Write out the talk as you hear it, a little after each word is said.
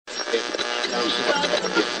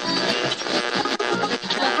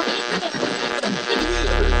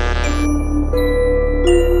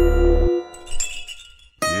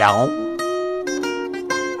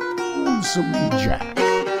Lonesome Jack.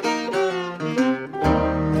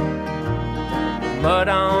 Mud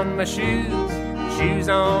on my shoes, shoes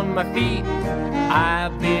on my feet.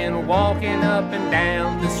 I've been walking up and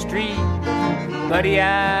down the street. Buddy,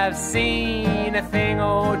 I've seen a thing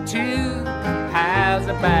or two. How's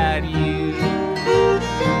about you?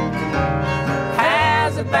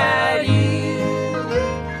 How's about you?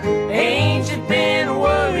 Ain't you been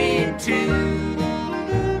worried too?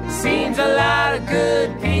 Seems a lot of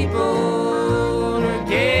good people are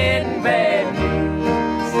getting bad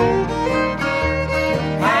news.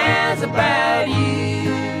 How's about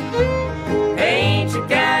you? Ain't you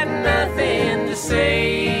got nothing to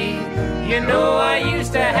say? You know I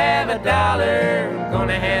used to have $1,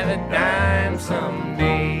 gonna have a dime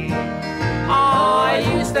someday. Oh, I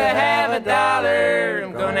used to have $1,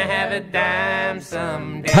 I'm gonna have a dime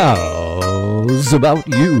someday. How's about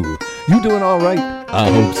you? You doing all right? I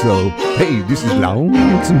hope so. Hey, this is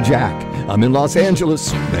Lonesome Jack. I'm in Los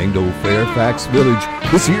Angeles, Mango Fairfax Village.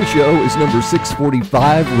 This here show is number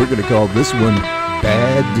 645. We're going to call this one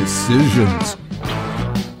Bad Decisions.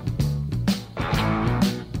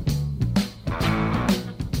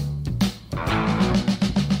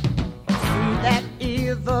 That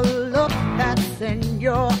evil look that's in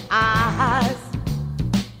your eyes.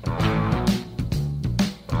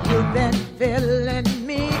 You've been filling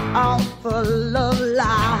me all full of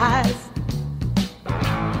lies.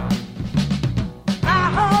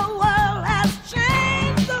 My whole world has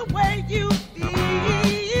changed the way you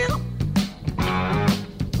feel.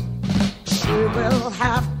 She will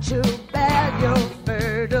have to bear your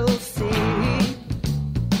fertile seed.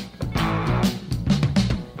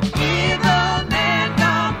 Evil man,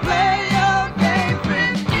 don't play your game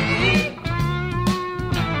with me.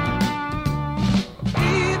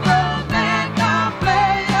 Evil man, don't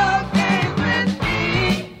play your game with me.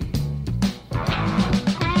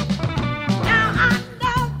 Now I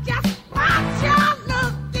know just what you're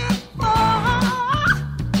looking for.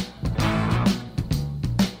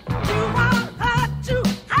 You want her to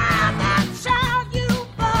have that child you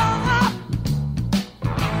bore.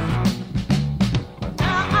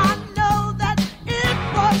 Now I know that it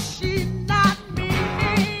was she, not me.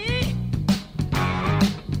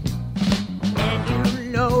 And you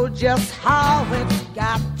know just how it's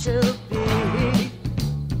got to be.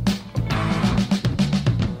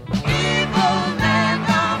 Evil man,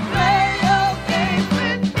 don't play your game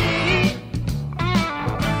with me.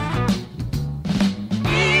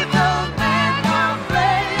 Evil man, don't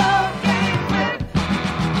play your game with me.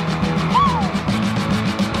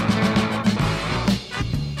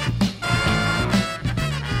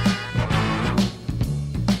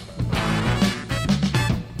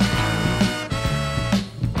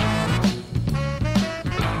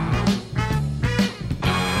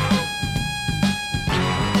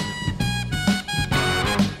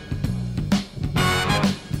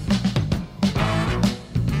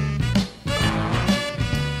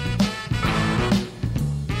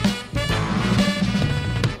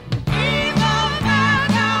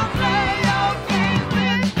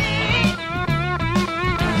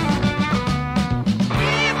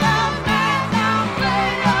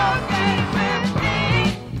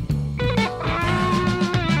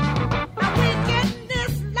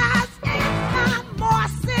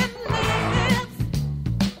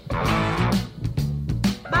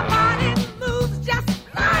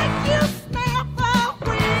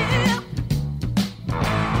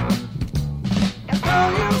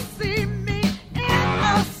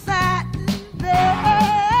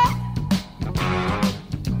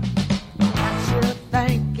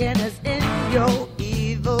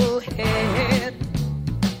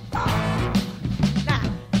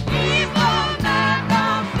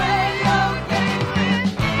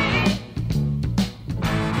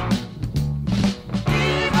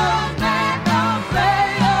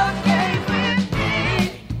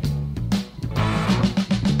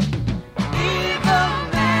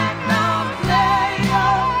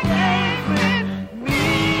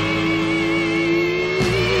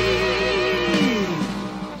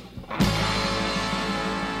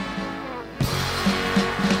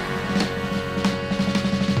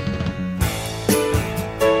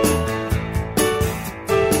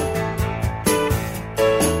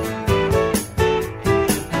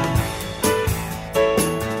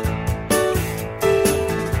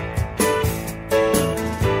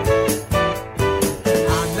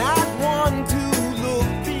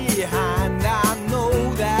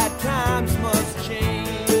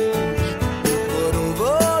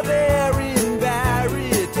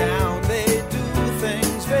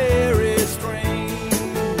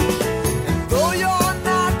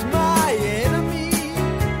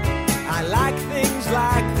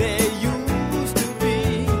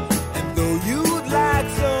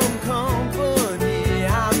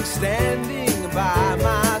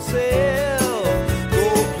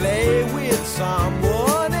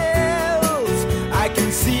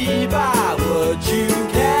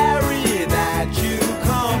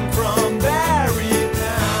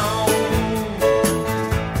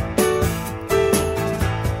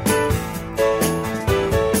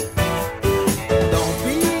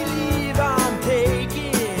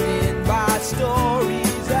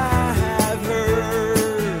 stories I have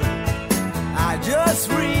heard. I just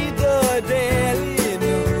read the daily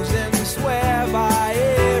news and swear by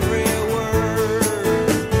every word.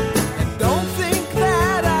 And don't think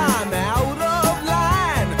that I'm out of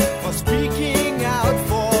line for speaking out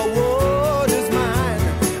for what is mine.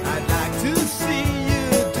 I'd like to see you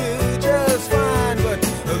do just fine, but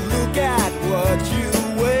look at what you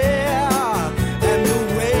wear and the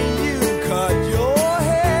way you cut your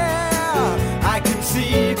hair. I can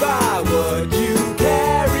see by what you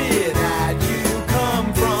carry that you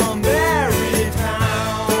come from Barrytown.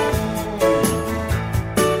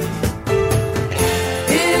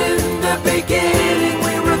 In the beginning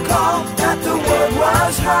we recall that the world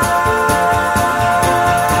was hard.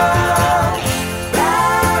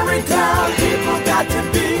 Barrytown people got to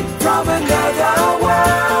be from another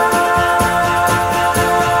world.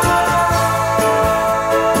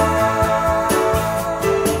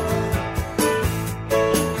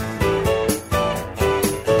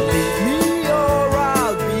 Leave me or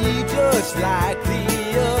I'll be just like the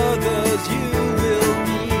others you will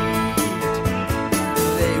meet.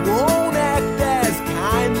 They won't act as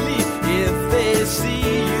kindly if they see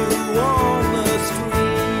you on the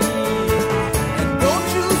street. And don't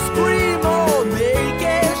you scream or make a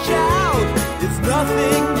shout. It's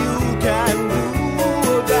nothing you can do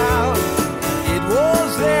about. It was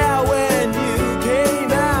there when you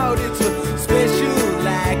came out. It's a special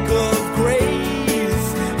lack of grace.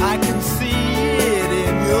 I can see it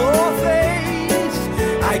in your face.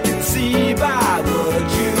 I can see by what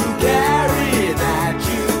you carry that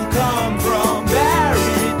you come from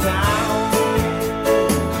Barrytown.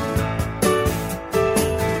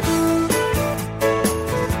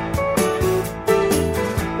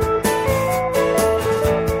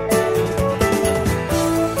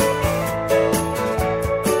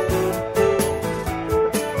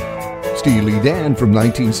 Steely Dan from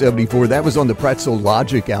 1974. That was on the Pretzel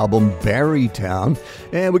Logic album Barrytown.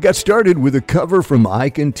 And we got started with a cover from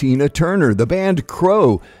Ike and Tina Turner. The band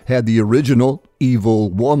Crow had the original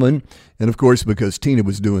Evil Woman. And of course, because Tina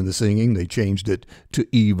was doing the singing, they changed it to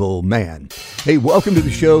Evil Man. Hey, welcome to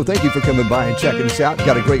the show. Thank you for coming by and checking us out.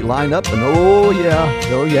 Got a great lineup. And oh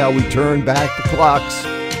yeah, we turn back the clocks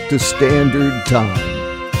to standard time.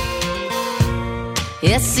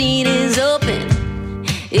 Yes, seat is open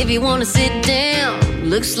if you want to sit down.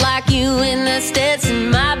 Looks like you and that Stetson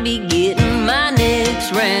might be getting my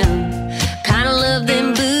next round. Kinda love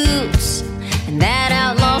them boots and that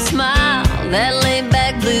outlaw smile, that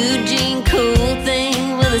laid-back blue jean cool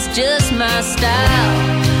thing. Well, it's just my style.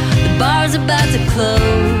 The bar's about to close.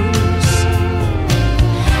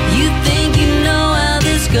 You think you know how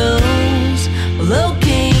this goes? Well,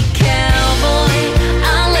 okay, cowboy,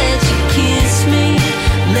 I'll let you kiss me,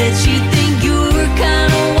 let you think you're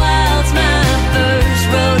kind of wild's my first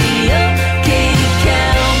rodeo. Catie,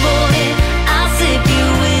 cowboy, I'll sip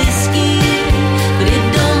your whiskey, but it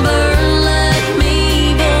don't burn like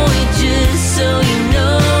me, boy, just so you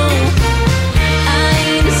know. I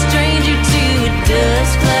ain't a stranger to a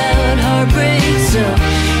dust cloud heartbreak, so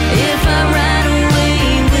if I ride away,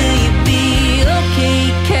 will you be okay,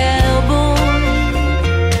 cowboy?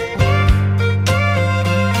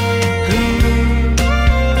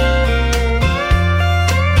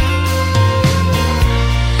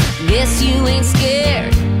 Guess you ain't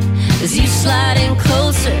scared as you slide in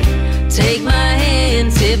closer. Take my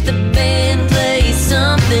hand, tip the band, play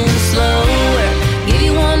something slower. Give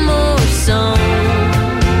you one more song.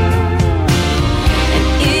 And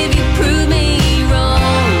if you prove me wrong,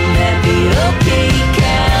 that'd be okay,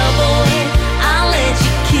 cowboy. I'll let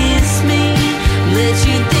you kiss me, let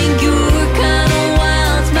you think you're kind of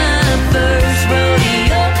wild's my first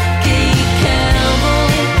rodeo. Okay,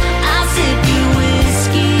 cowboy, I'll sip your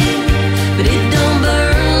whiskey, but it don't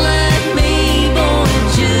burn like me, boy,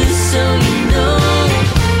 just so you know.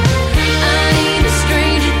 I ain't a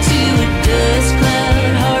stranger to a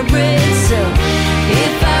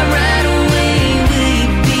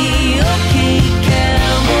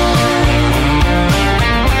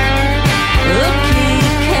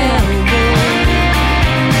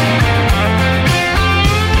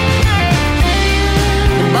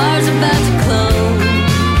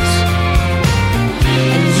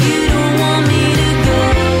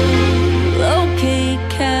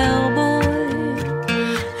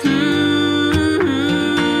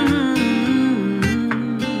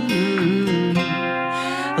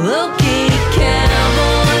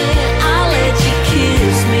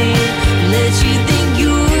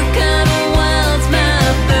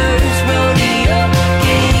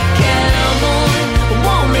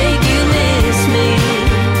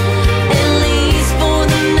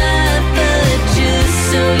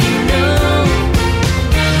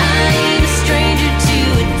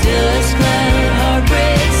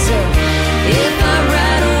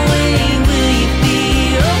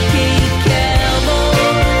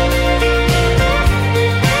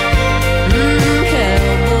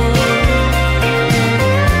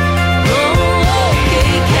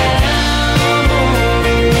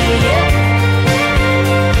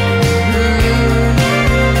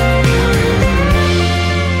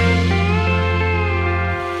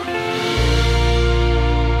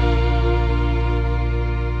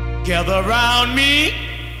gather round me.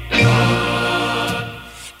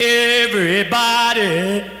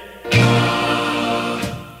 Everybody,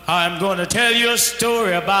 I'm gonna tell you a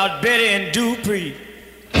story about Betty and Dupree.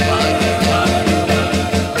 Betty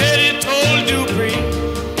told Dupree,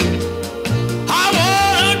 I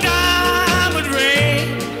want a diamond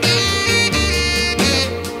ring.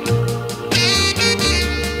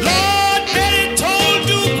 Lord, Betty told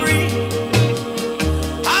Dupree,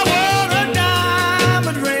 I want a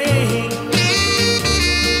diamond ring.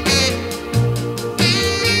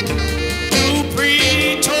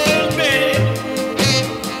 Dupree told Betty,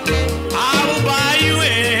 I will buy you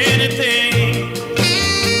anything.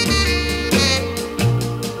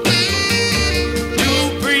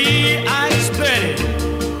 Dupree asked Betty,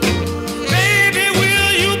 baby,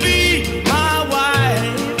 will you be my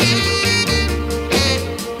wife?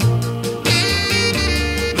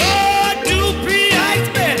 Lord, Dupree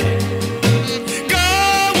asked Betty,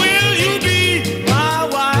 girl, will you be my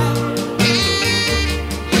wife?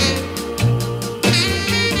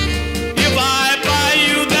 If I buy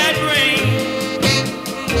you that ring,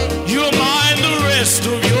 you'll mind the rest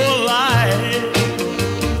of your life.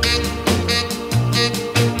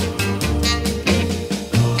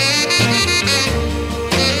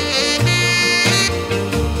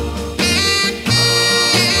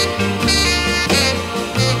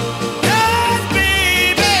 Yes,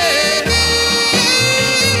 baby.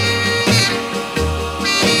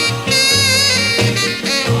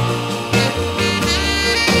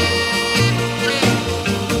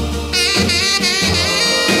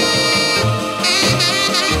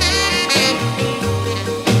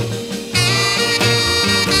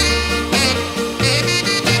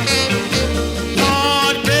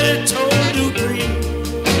 Lord, Betty told Dupree,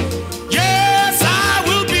 yes, I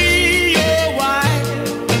will be your wife.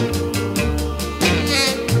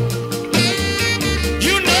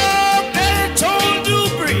 You know, Betty told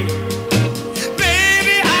Dupree,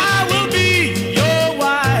 baby, I will be your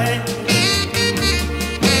wife.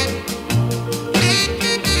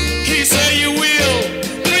 He said you will,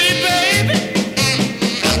 pretty baby.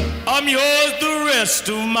 I'm yours the rest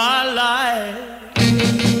of my life.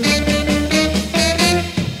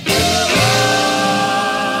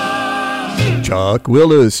 Chuck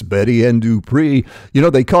Willis, Betty and Dupree. You know,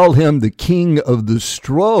 they call him the king of the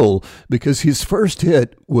stroll because his first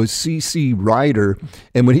hit was C.C. Rider.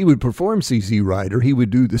 And when he would perform C.C. Rider, he would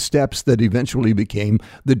do the steps that eventually became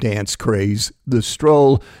the dance craze, the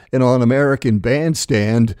stroll. And on American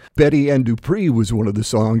Bandstand, Betty and Dupree was one of the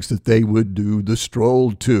songs that they would do the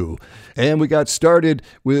stroll to. And we got started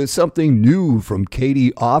with something new from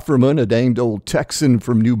Catie Offerman, a danged old Texan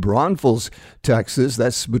from New Braunfels, Texas.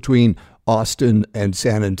 That's between Austin and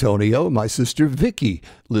San Antonio. My sister Vicky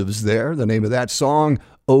lives there. The name of that song,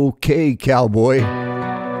 OK Cowboy.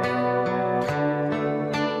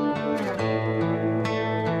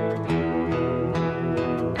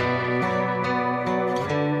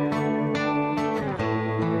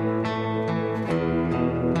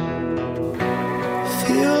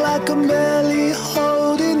 Feel like I'm barely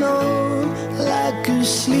holding on, like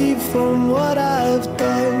asleep from what I've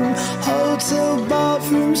done. Hotel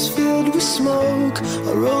bathrooms filled with smoke.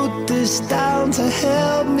 I wrote this down to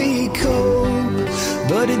help me cope,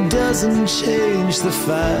 but it doesn't change the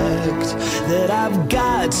fact that I've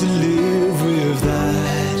got to live with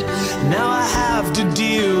that. Now I have to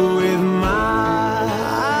deal with my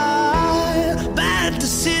bad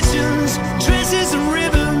decisions, dresses and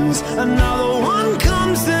ribbons. Another one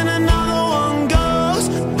comes, then another one goes.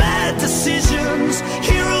 Bad decisions,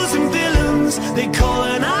 heroes and villains. They call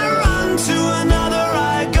and I run, to another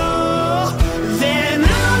I go. Then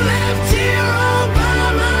I'm left here all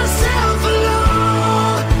by myself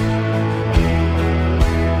alone.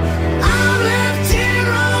 I'm left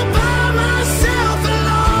here all by myself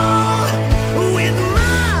alone with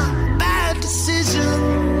my bad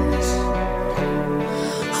decisions.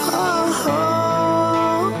 Oh,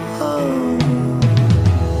 oh, oh.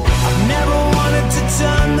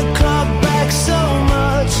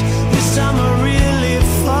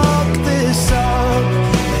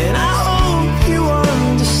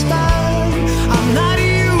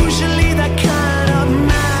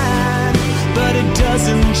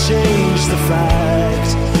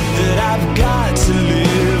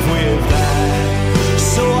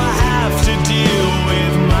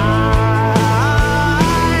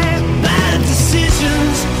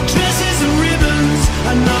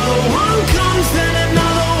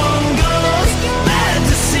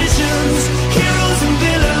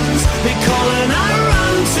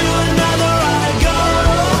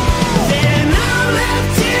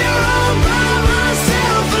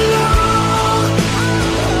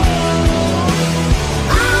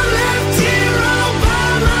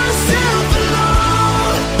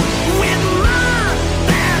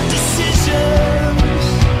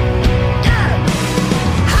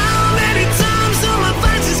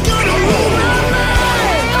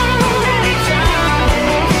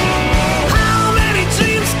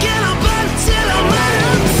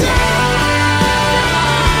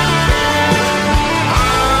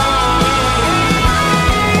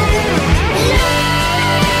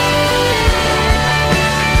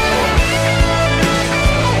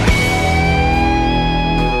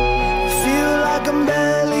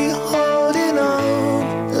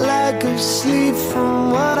 of sleep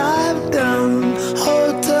from what I've done.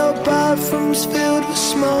 Hotel bathrooms filled with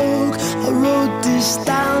smoke. I wrote this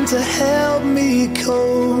down to help me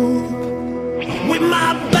cope with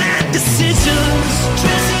my bad decisions,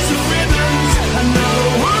 dresses and ribbons. Another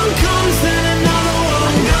one comes, then another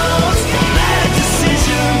one goes. Bad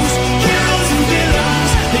decisions, heroes and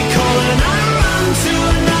villains. They call and I run, to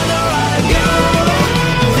another I go.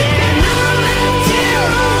 Then I'm left here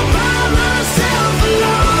all by myself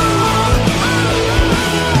alone.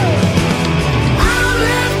 I'm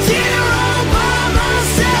left here all by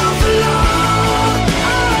myself alone.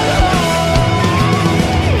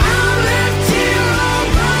 I'm left here all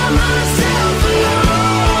by myself alone.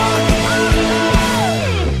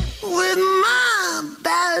 With my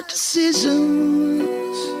bad decisions.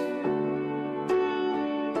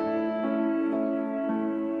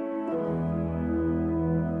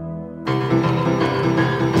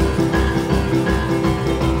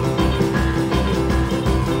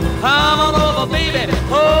 Come on over, baby,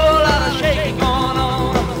 whole lot of shaking going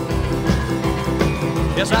on.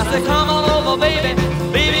 Yes, I say come on over, baby,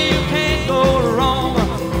 baby, you can't go wrong.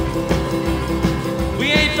 We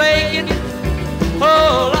ain't faking,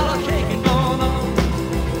 whole lot of shaking going on.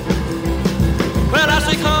 Well, I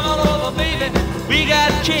say come on over, baby, we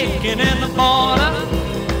got chicken in the corner.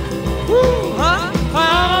 Woo, huh?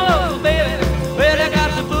 Come on over, baby, well, they got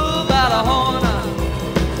the bull by the horn.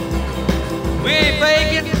 We ain't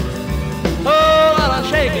faking, whole lot of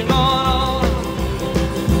shaking going on.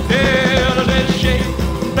 Yeah, I said shake,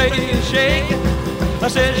 baby, shake. I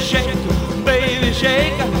said shake, baby,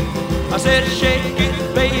 shake. I said shake it,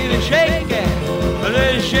 baby, shake it. I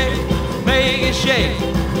said shake, make it shake.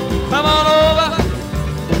 Come on over,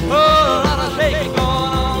 whole lot of shaking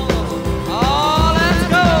going on. Oh, let's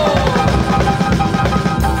go.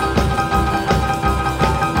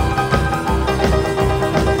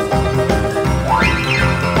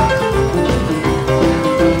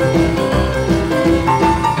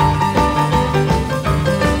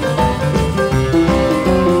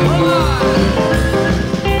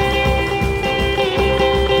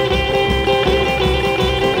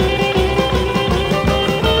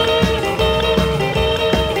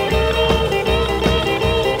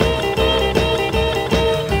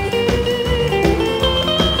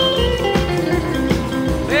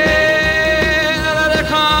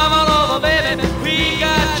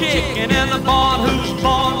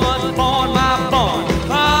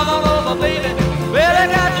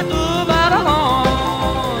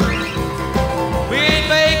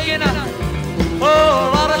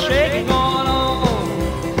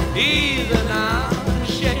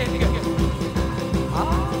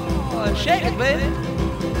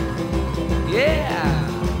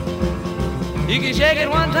 You can shake it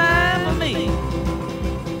one time for me.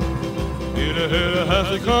 Has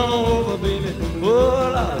to come over, baby. Oh,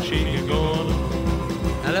 a lot of shaking going on.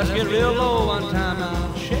 Now let's get real low one time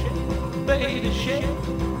now. Shake, baby, shake.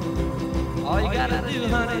 All you gotta do,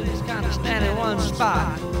 honey, is kind of stand in one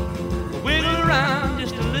spot. Wiggle around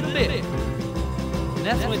just a little bit. And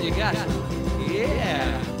that's when you got some.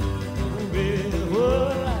 Yeah. Baby, oh,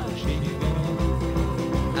 a lot of shaking going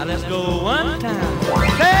on. Now let's go one time.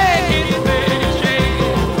 Shake it, baby, shake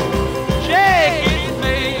it. Shake it,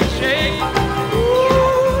 baby, shake it.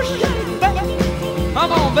 Ooh, shake it, baby.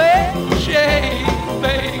 Come on, baby, shake it,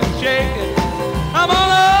 baby, shake it. Come on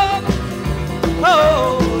up.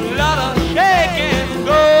 Oh, lot of shaking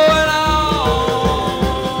going on.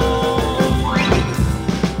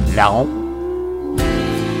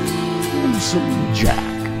 Lonesome Jack.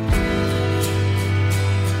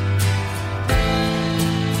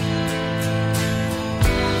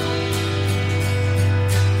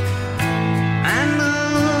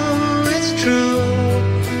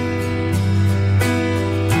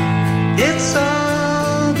 It's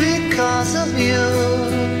all because of you.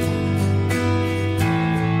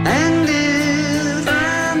 And if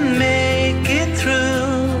I make it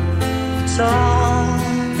through, it's all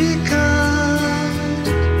because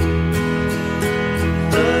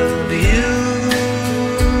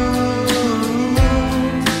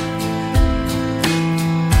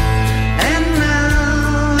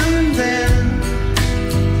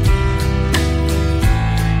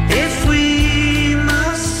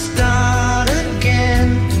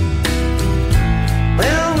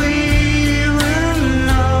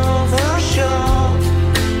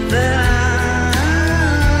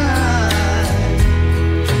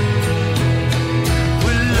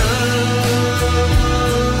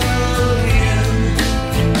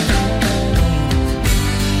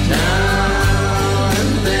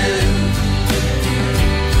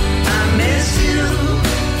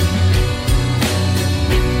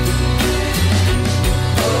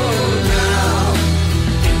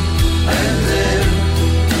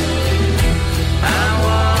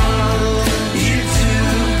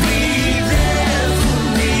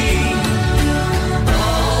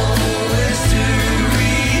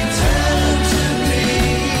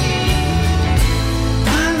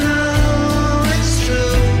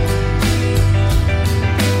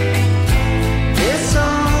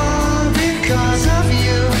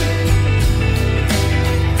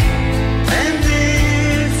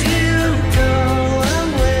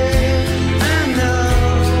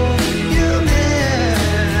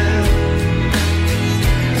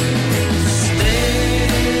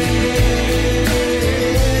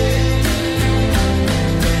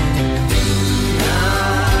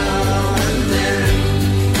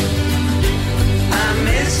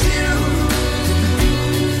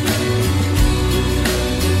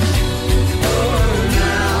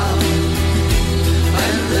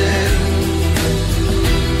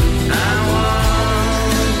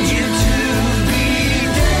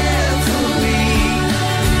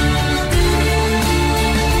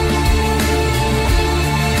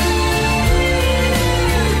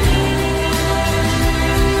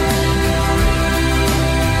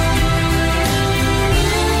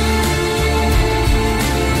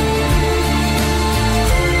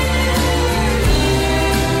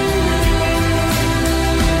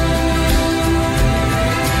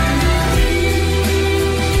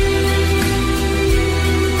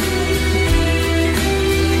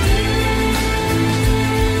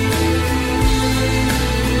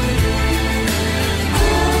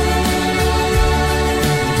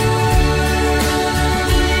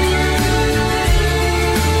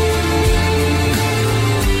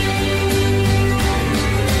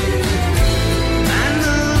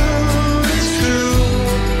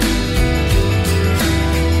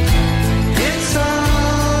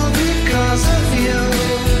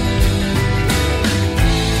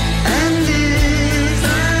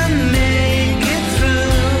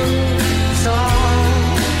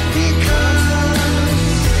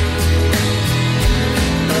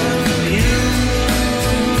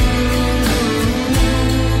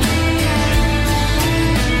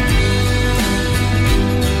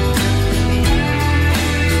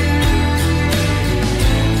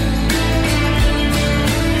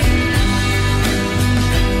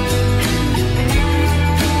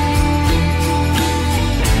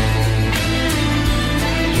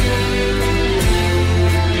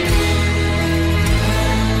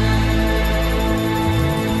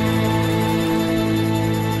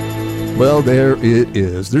Well, there it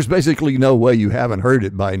is. There's basically no way you haven't heard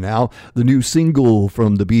it by now. The new single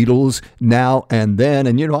from the Beatles, Now and Then.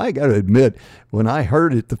 And, you know, I got to admit, when I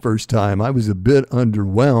heard it the first time, I was a bit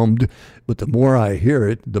underwhelmed. But the more I hear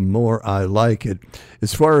it, the more I like it.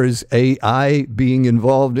 As far as AI being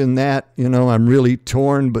involved in that, you know, I'm really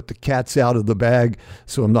torn, but the cat's out of the bag,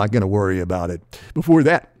 so I'm not going to worry about it. Before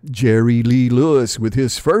that, Jerry Lee Lewis with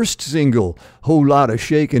his first single, Whole Lotta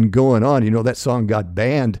Shakin' Goin' On. You know, that song got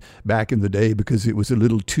banned back in the day because it was a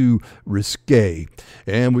little too risque.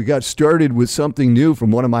 And we got started with something new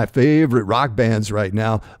from one of my favorite rock bands right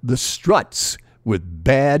now, the Struts, with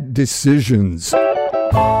Bad Decisions.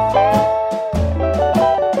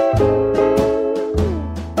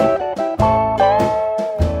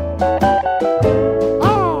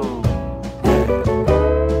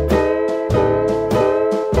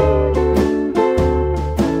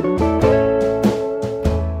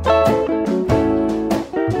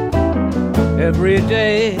 Every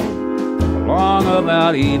day along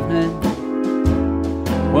about evening,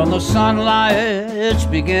 when the sunlight's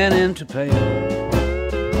beginning to pale,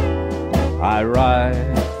 I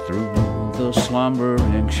ride through the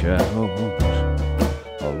slumbering shadows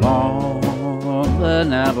along the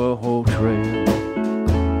Navajo Trail.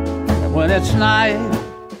 And when it's night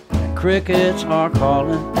and crickets are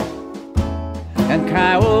calling and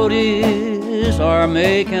coyotes are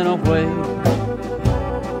making a wail,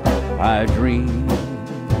 I dream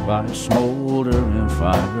by a smoldering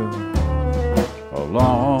fire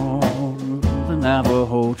along the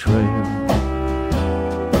Navajo Trail.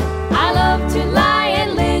 I love to lie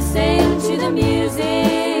and listen to the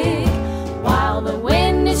music while the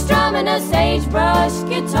wind is strumming a sagebrush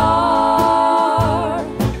guitar,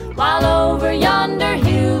 while over yonder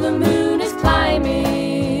hill the moon is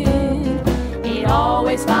climbing. It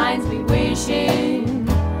always finds me wishing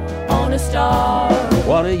on a star.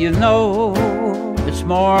 What do you know? It's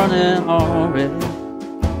morning already.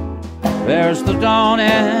 There's the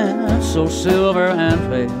dawning, so silver and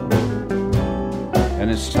pale. And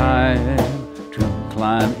it's time to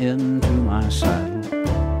climb into my saddle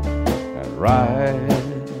and ride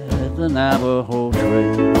the Navajo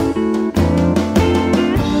Trail.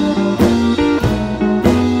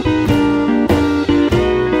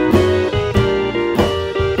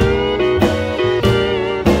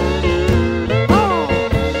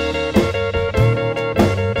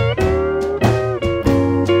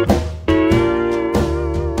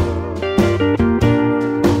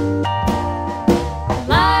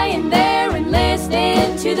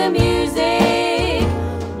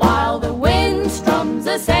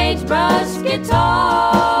 Sagebrush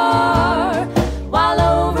guitar, while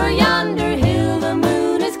over yonder hill the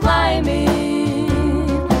moon is climbing.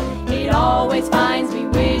 It always finds me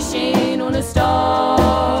wishing on a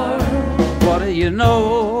star. What do you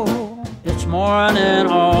know? It's morning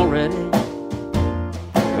already.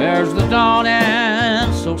 There's the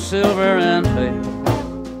dawning, so silver and pale.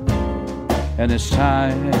 And it's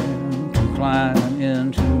time to climb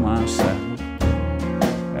into my saddle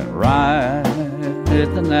and ride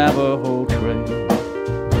the Navajo Trail.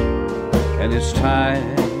 And it's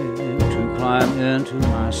time to climb into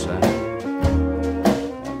my saddle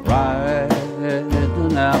and ride the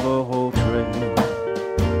Navajo Trail.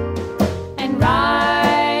 And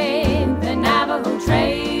ride the Navajo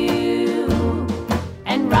Trail.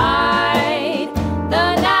 And ride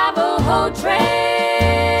the Navajo Trail.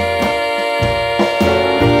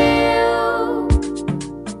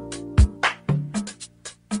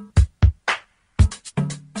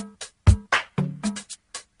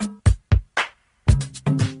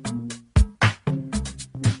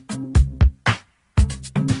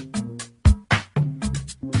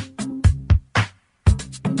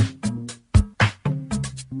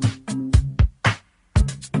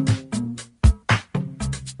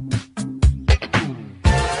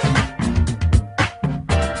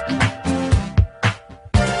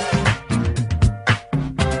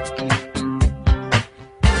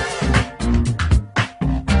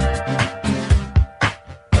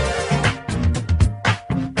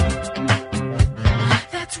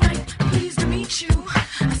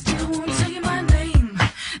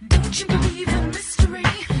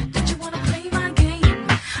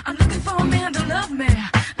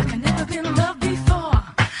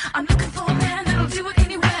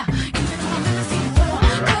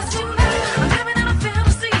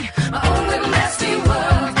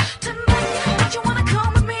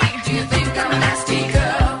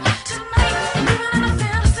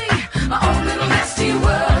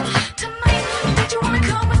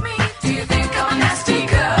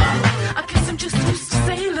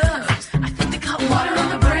 Water on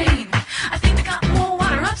the brain. I think they got more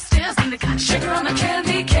water upstairs than the sugar on a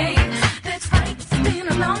candy cane. That's right, it's been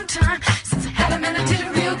a long time since I had him and I did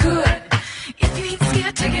it real good. If you ain't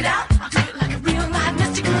scared, take it out. I'll do it like a real live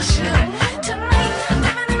nasty girl should. Tonight, I'm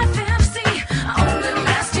living in a fantasy, my own little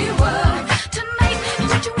nasty world. Tonight,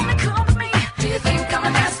 don't you wanna come with me? Do you think I'm a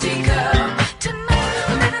nasty girl? Tonight,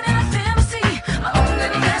 I'm living in a fantasy, my own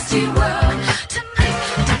little nasty world. Tonight,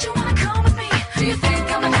 don't you wanna come with me? Do you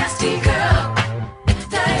think I'm a nasty girl?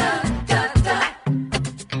 Da-da-da-da.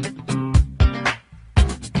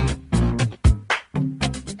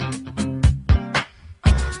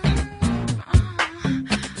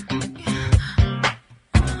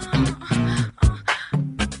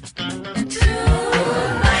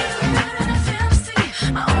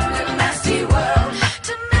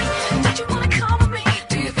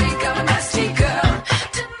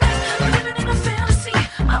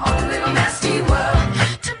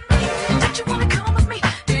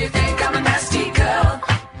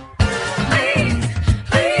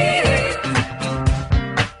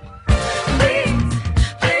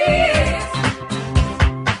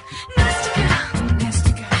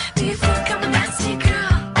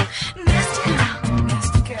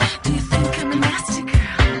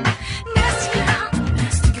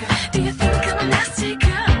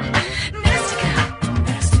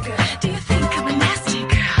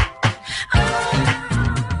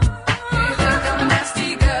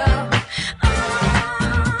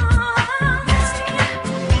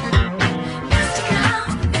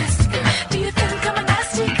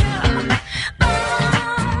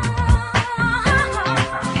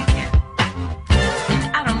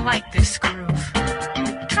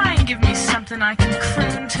 I can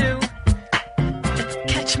croon to.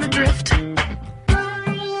 Catch my drift.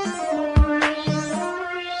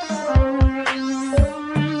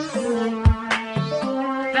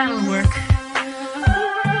 That'll work.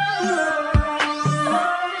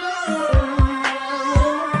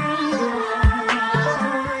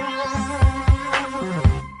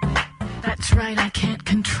 That's right, I can't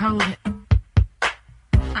control it.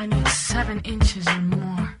 I need 7 inches or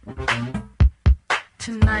more.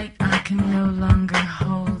 Tonight I can no longer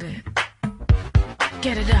hold it.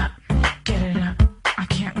 Get it up, I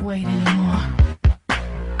can't wait anymore.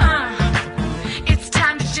 It's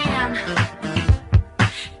time to jam.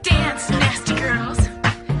 Dance, nasty girls,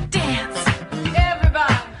 dance.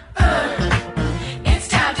 Everybody, it's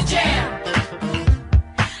time to jam.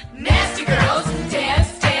 Nasty girls,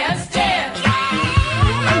 dance, dance, dance.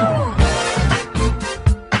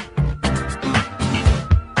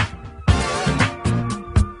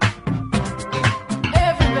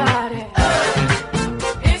 Everybody,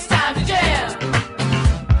 it's time to jam.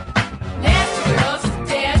 Nasty girls,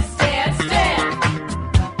 dance, dance, dance.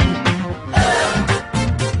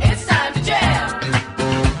 It's time to jam.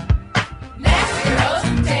 Nasty girls,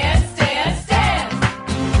 dance, dance, dance.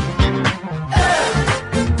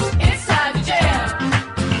 It's time to jam.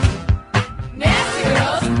 Nasty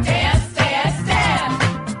girls, dance, dance, dance.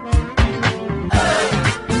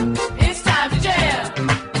 It's time to jam.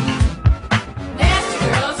 Nasty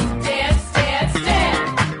girls, dance, dance, dance.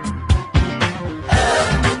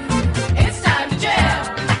 It's time to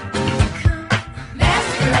jam.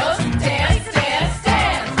 Nasty girls, dance, dance,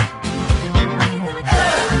 dance.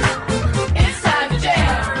 It's time to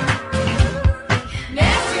jam.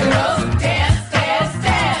 Nasty girls, dance, dance,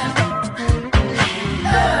 dance.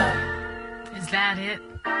 Is that it?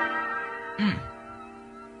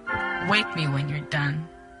 Wake me when you're done.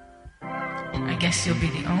 I guess you'll be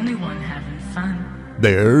the only one having fun.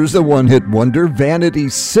 There's a one-hit wonder, Vanity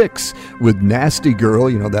 6 with Nasty Girl.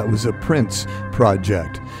 You know, that was a Prince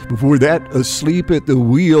project. Before that, Asleep at the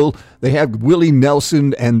Wheel. They have Willie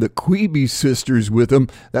Nelson and the Queeby Sisters with them.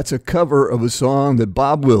 That's a cover of a song that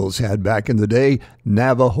Bob Wills had back in the day,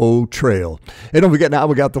 Navajo Trail. And don't forget, now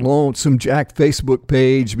we got the Lonesome Jack Facebook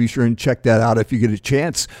page. Be sure and check that out if you get a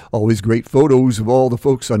chance. Always great photos of all the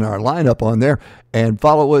folks on our lineup on there. And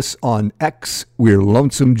follow us on X. We're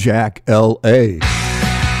Lonesome Jack LA.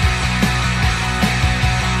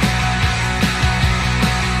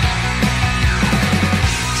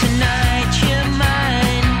 Tonight you're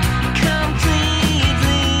mine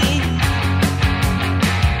completely.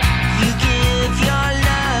 You give your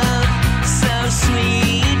love so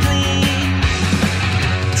sweetly.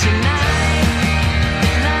 Tonight,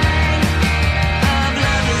 the light of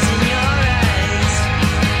love is in your eyes.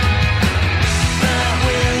 But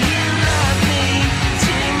will you love me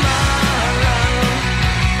tomorrow?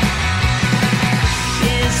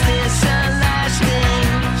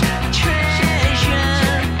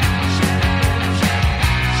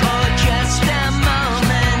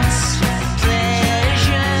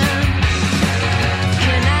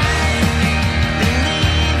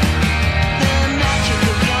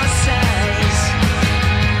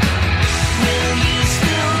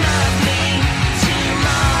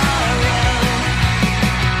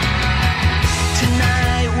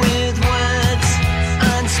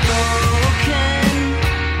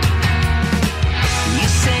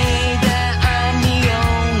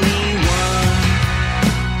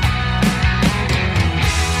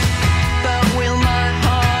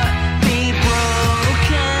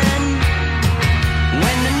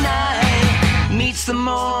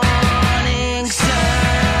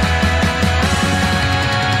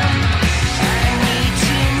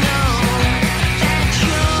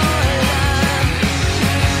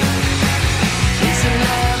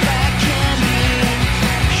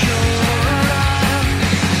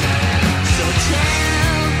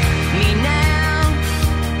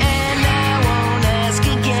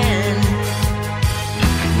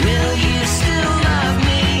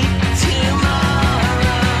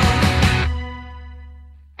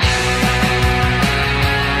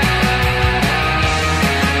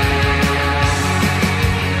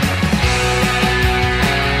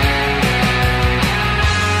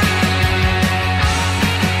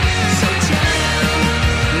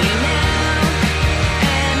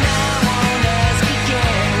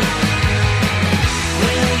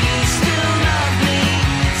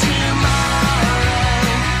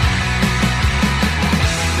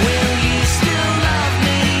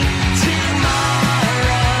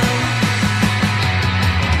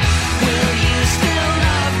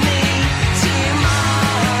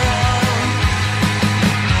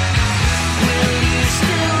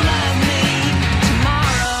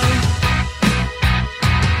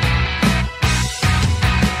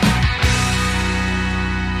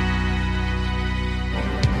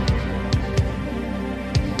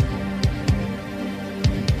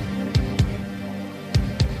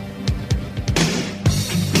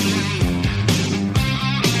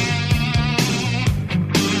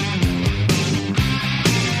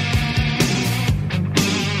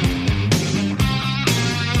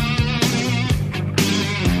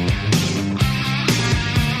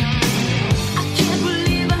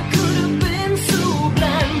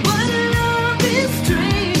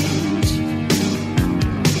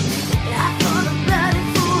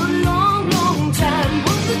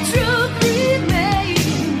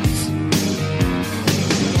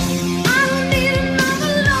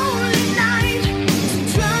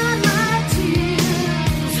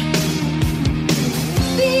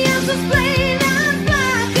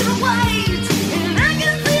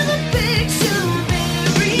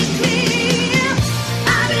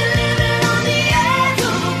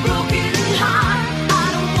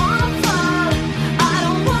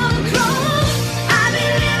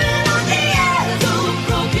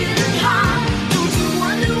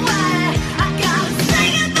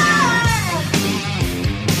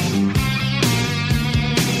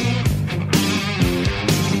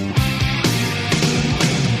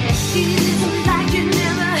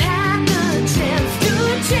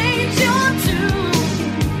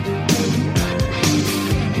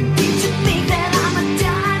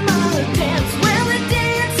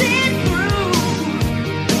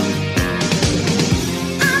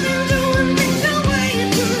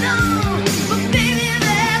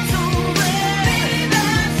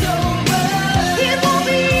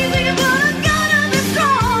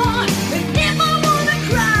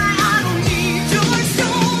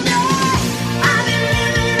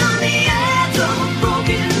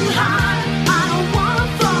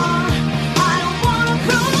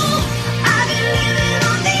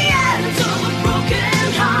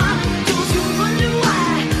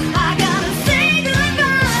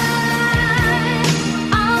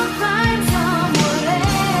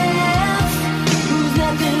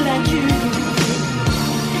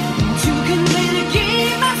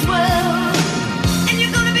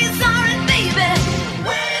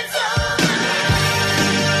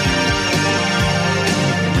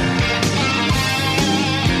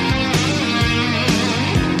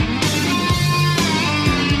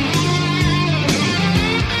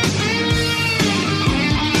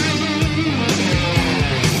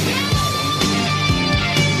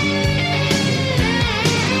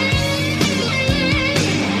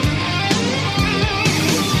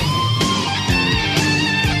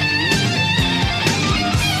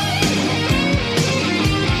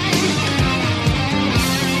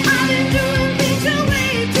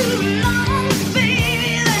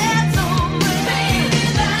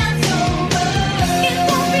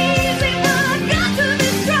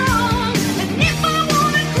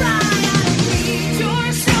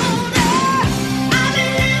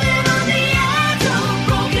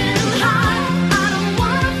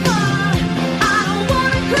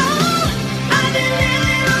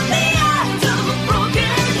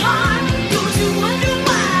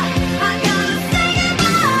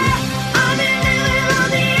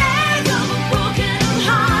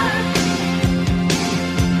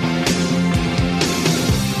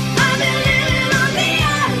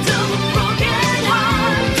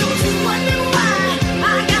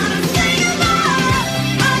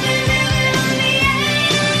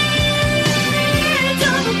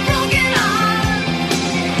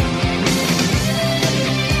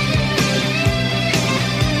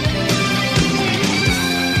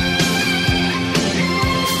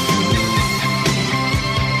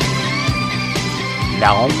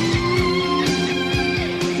 Now,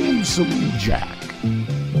 Lonesome Jack.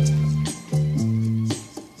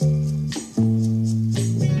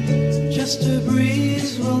 Just a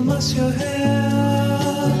breeze will muss your hair,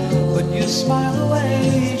 but you smile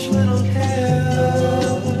away each little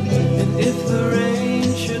care. And if the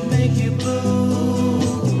rain should make you blue,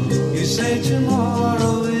 you say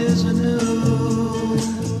tomorrow is anew.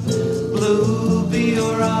 Blue be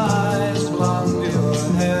your eyes, blonde your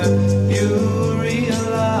hair. You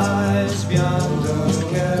realize beyond a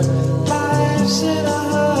care, life's in a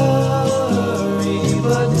hurry,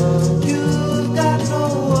 but you've got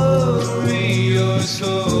no worry. You're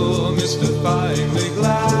so mystifyingly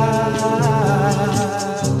glad.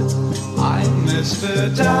 I'm Mr.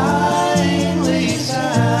 Dieingly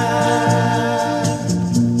sad.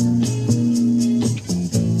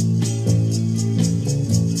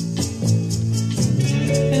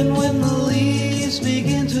 And when the leaves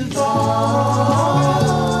begin to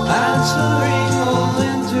fall, answering old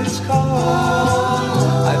winter's call,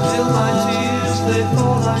 I feel my tears, they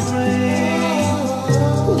fall like rain,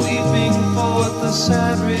 weeping forth the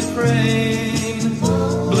sad refrain.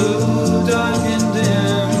 Blue, dark and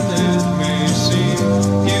dim, it may seem,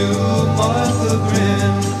 you mark the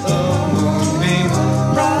grin, the moonbeam,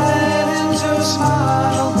 right into a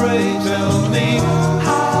smile. Pray tell me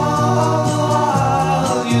how all the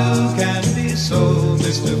while you can be so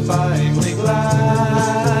mystifyingly glad.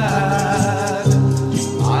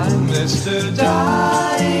 I'm Mr.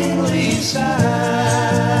 Dieingly sad.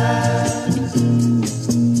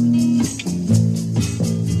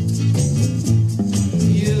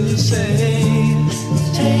 You say,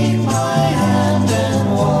 take my hand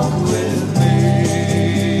and walk with me.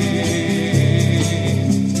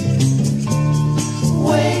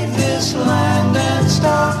 Wave this land and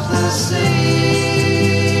stop the sea.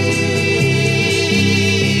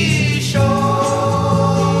 Show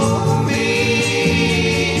me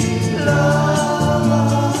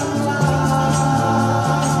love.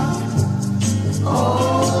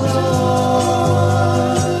 All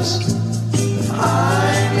yours,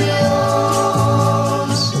 I'm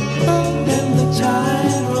yours. Then the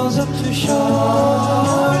tide rolls up to shore. I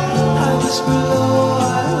whisper low, I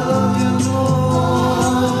love you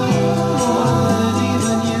more than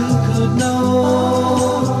even you could know.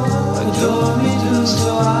 Adore me too,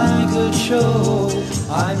 so I could show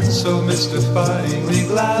I'm so mystifyingly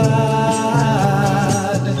glad.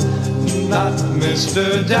 Not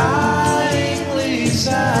Mr. Dieingly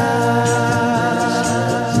sad.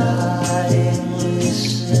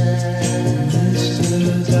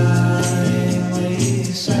 Mr. Dieingly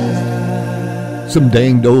sad. Some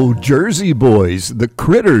danged old Jersey boys, the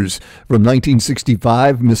Critters, from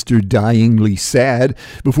 1965, Mr. Dieingly Sad.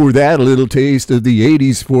 Before that, a little taste of the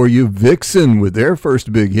 80s for you, Vixen, with their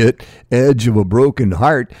first big hit, Edge of a Broken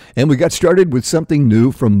Heart. And we got started with something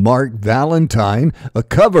new from Marc Valentine, a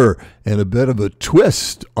cover and a bit of a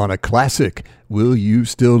twist on a classic, Will You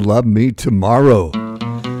Still Love Me Tomorrow?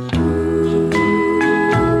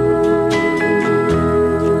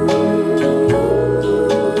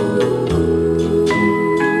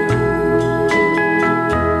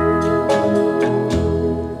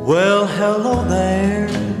 Well, hello there.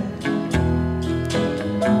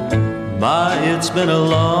 My, it's been a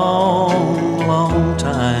long, long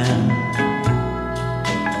time.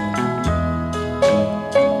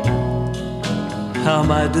 How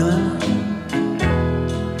am I doing?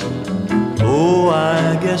 Oh,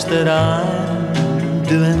 I guess that I'm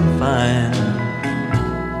doing fine.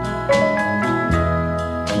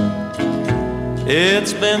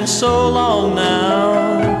 It's been so long now,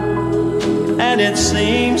 and it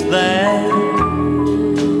seems that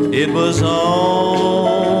it was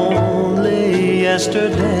only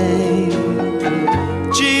yesterday.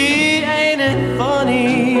 Gee, ain't it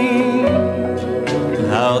funny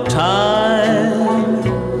how time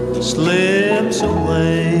slips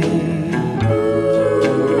away?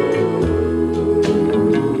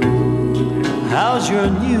 How's your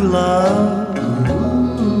new love?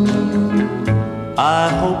 I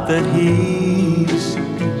hope that he's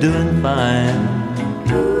doing fine.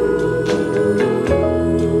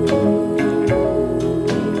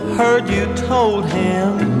 Heard you told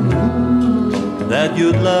him that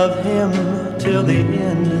you'd love him till the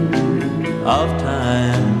end of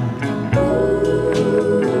time.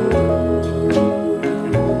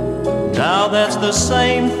 Now that's the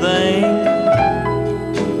same thing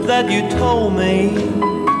that you told me.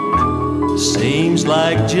 Seems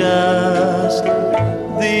like just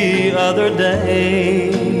the other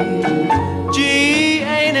day. Gee,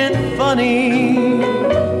 ain't it funny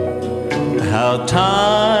how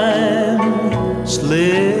time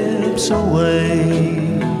slips away?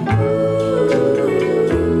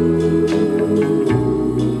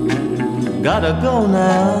 gotta go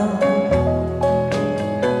now.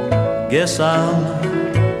 Guess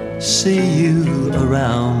I'll see you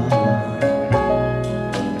around.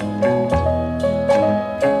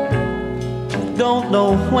 Don't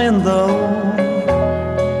know when though,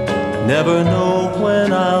 never know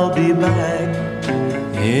when I'll be back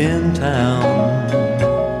in town.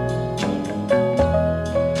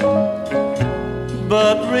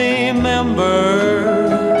 But remember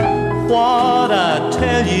what I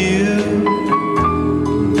tell you,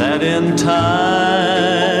 that in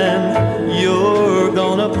time you're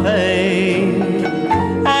gonna pay.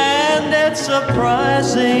 And it's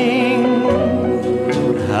surprising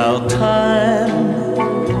how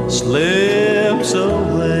time slips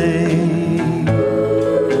away.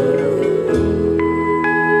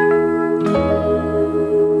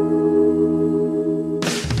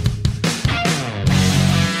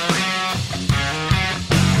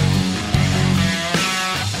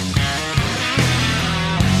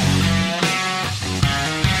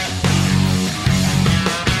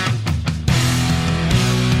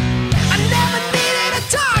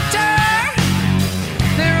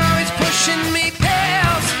 Pushing me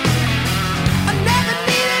past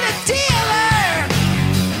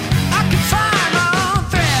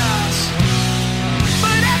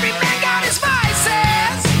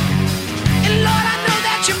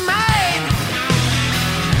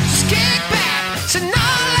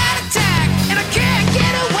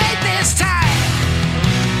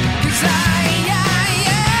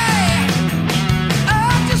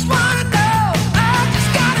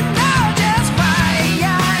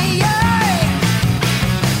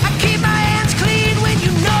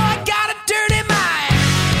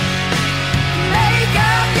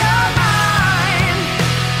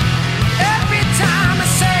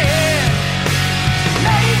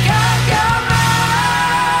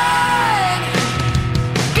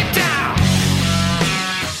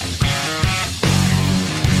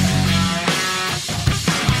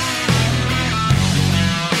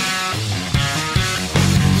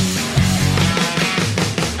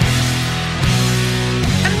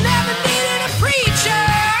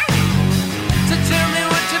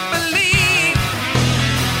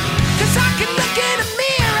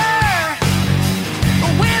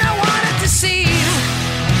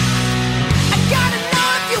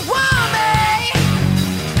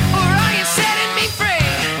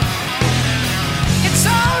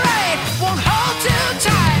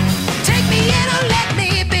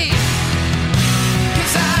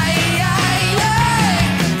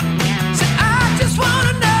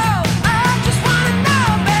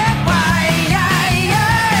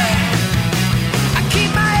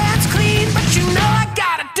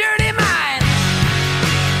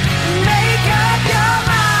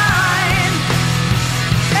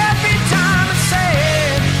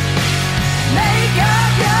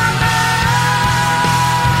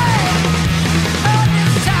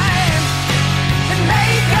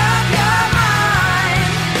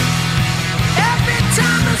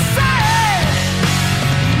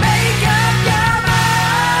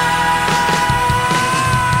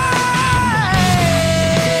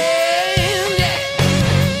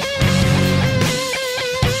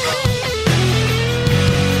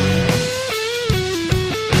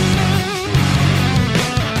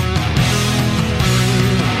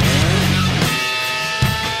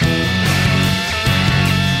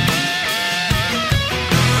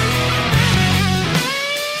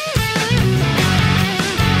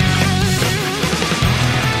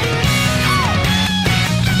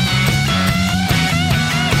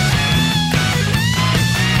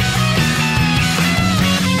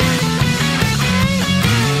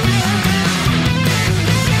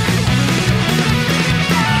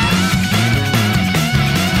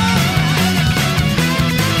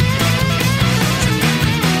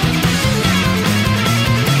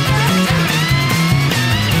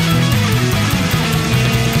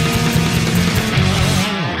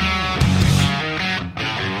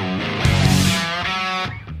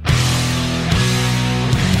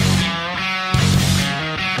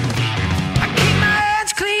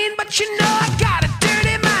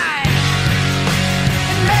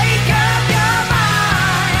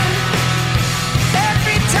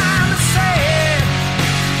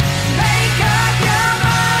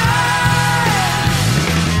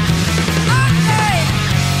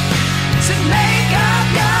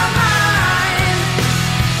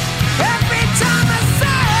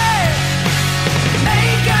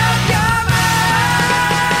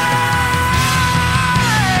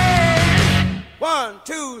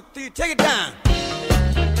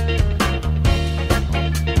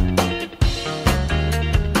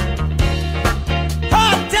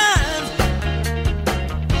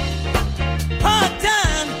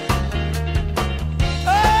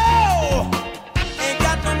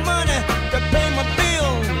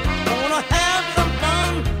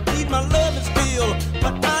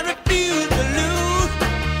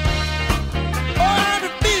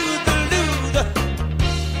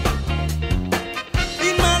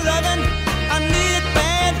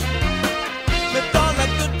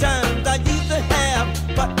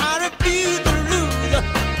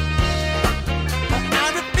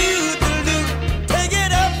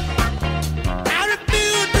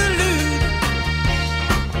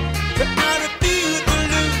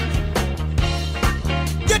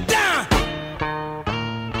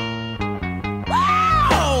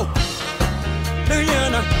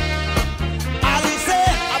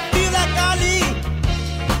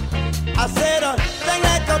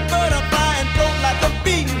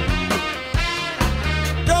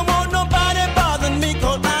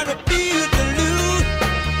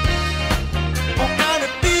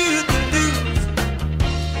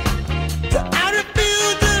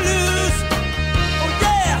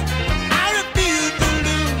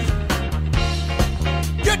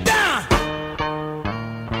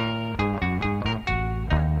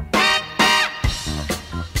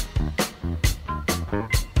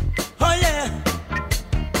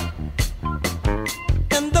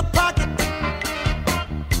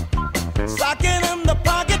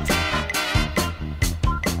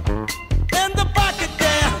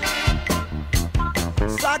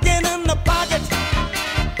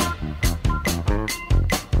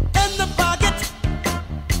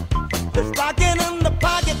Just rocking in the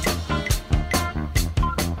pocket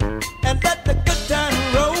and let the good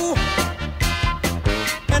time roll.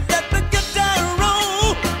 And let the good time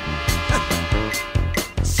roll.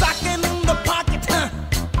 Socking in the pocket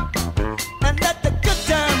and let the good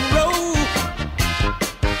time roll.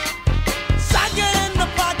 Socking in the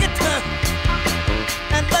pocket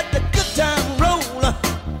and let the good time roll.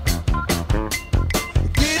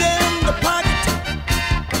 Get in the pocket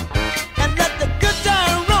and let the good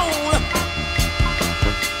time roll.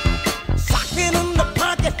 Socking in the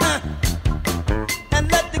pocket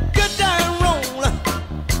and let the good time roll.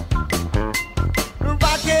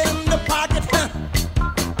 Rock it in the pocket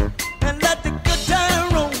and let the good time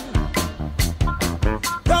roll.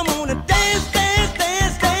 Come on and dance, dance,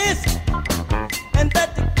 dance, dance, and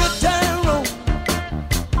let the good time roll.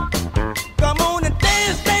 Come on and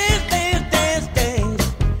dance, dance, dance, dance,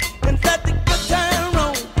 dance, and let the good time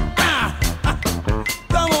roll.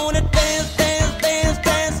 Come on and dance, dance, dance,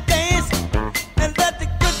 dance, dance, and let the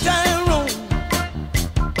good time roll.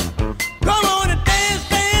 Come on and dance,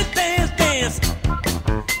 dance, dance, dance,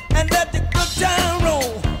 and let the good time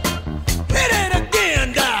roll. Hit it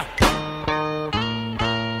again, da.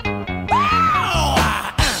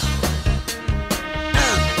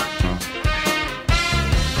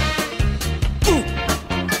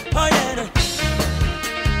 Oh yeah.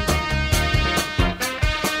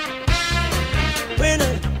 When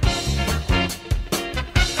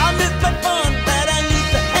I miss the fun that I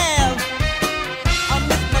used to have. I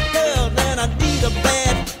miss my girl and I need her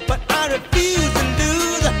bad, but I refuse to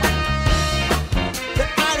lose. But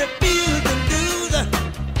I refuse to lose.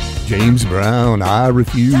 James Brown, I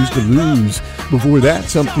Refuse to Lose. Before that,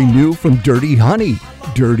 something new from Dirty Honey,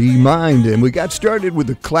 Dirty Mind. And we got started with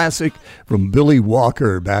a classic from Billy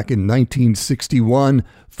Walker back in 1961,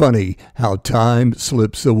 Funny How Time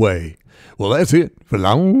Slips Away. Well, that's it for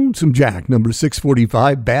Lonesome Jack, number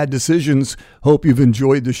 645, Bad Decisions. Hope you've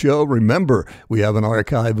enjoyed the show. Remember, we have an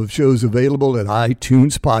archive of shows available at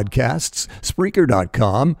iTunes Podcasts,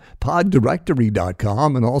 Spreaker.com,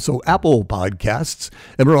 PodDirectory.com, and also Apple Podcasts.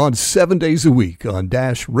 And we're on 7 days a week on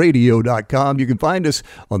 -radio.com. You can find us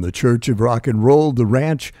on the Church of Rock and Roll, the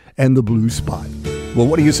Ranch, and the Blue Spot. Well,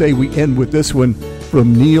 what do you say we end with this one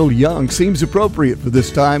from Neil Young? Seems appropriate for this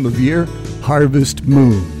time of year, Harvest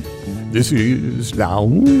Moon. This is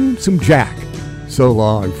Lonesome Jack. So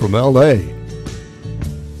long from L.A.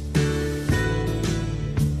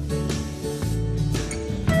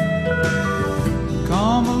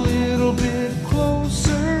 Come a little bit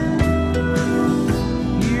closer.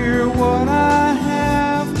 Hear what I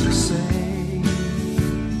have to say.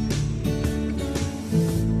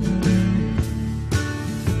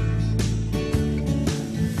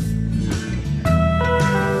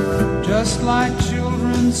 Just like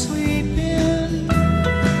children sleeping,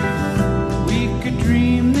 we could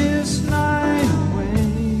dream this night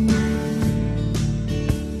away.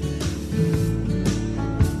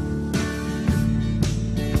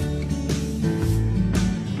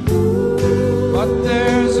 But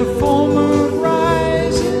there's a full moon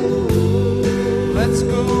rising. Let's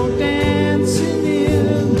go dancing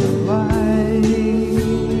in the light.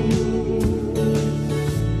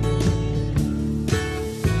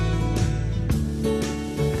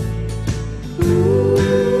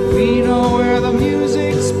 We know where the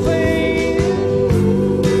music's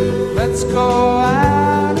playing. Let's go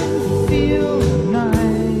out and feel the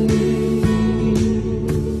night.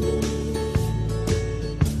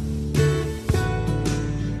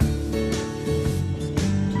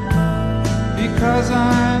 Because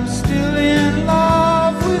I'm still in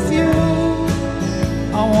love with you.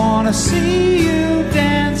 I wanna see you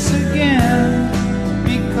dance again.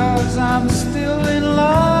 Because I'm still in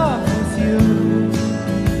love with you.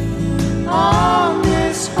 On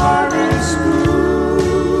this harvest moon.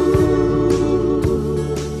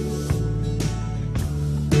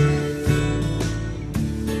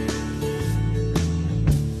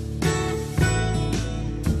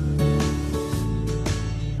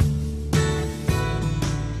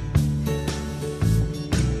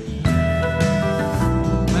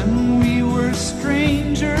 When we were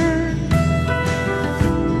strangers,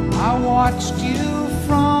 I watched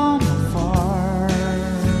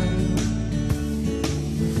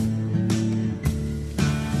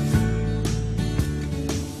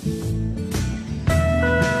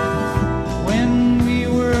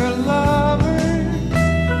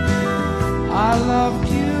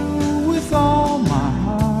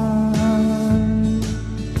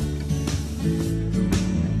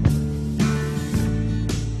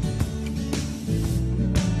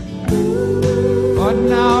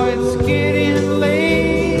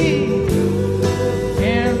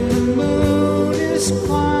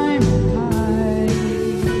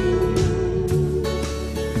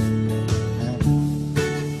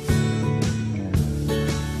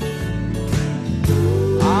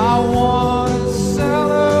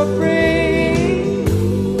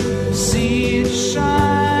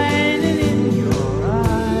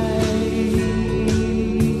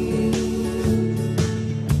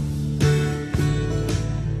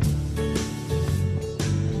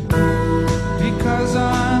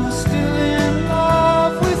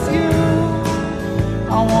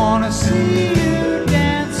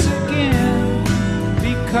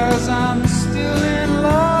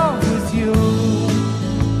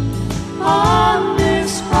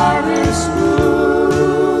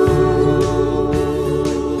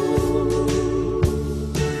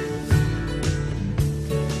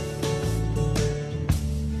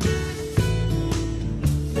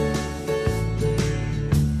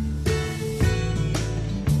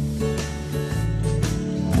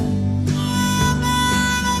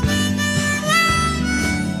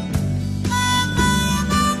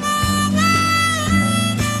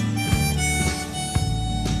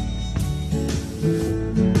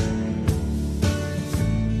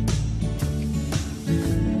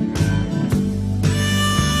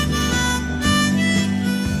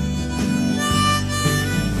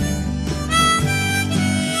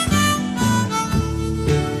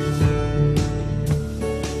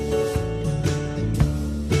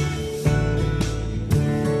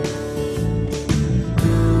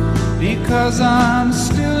because I'm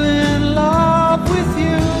still in love with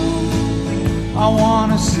you. I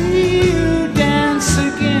wanna see you dance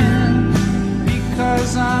again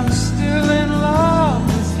because I'm still in love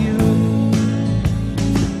with you.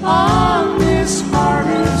 On this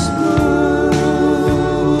harvest moon.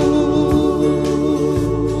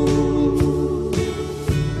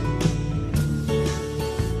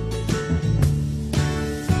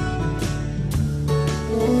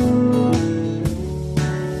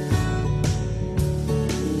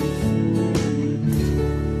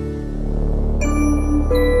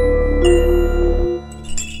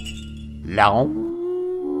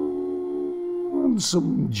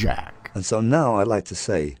 Lonesome Jack. And so now I'd like to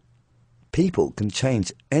say, people can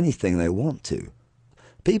change anything they want to.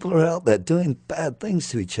 People are out there doing bad things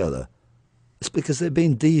to each other. It's because they've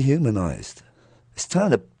been dehumanized. It's time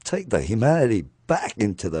to take the humanity back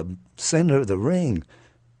into the center of the ring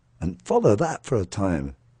and follow that for a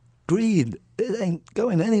time. Greed, it ain't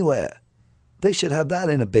going anywhere. They should have that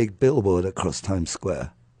in a big billboard across Times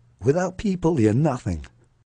Square. Without people, you're nothing.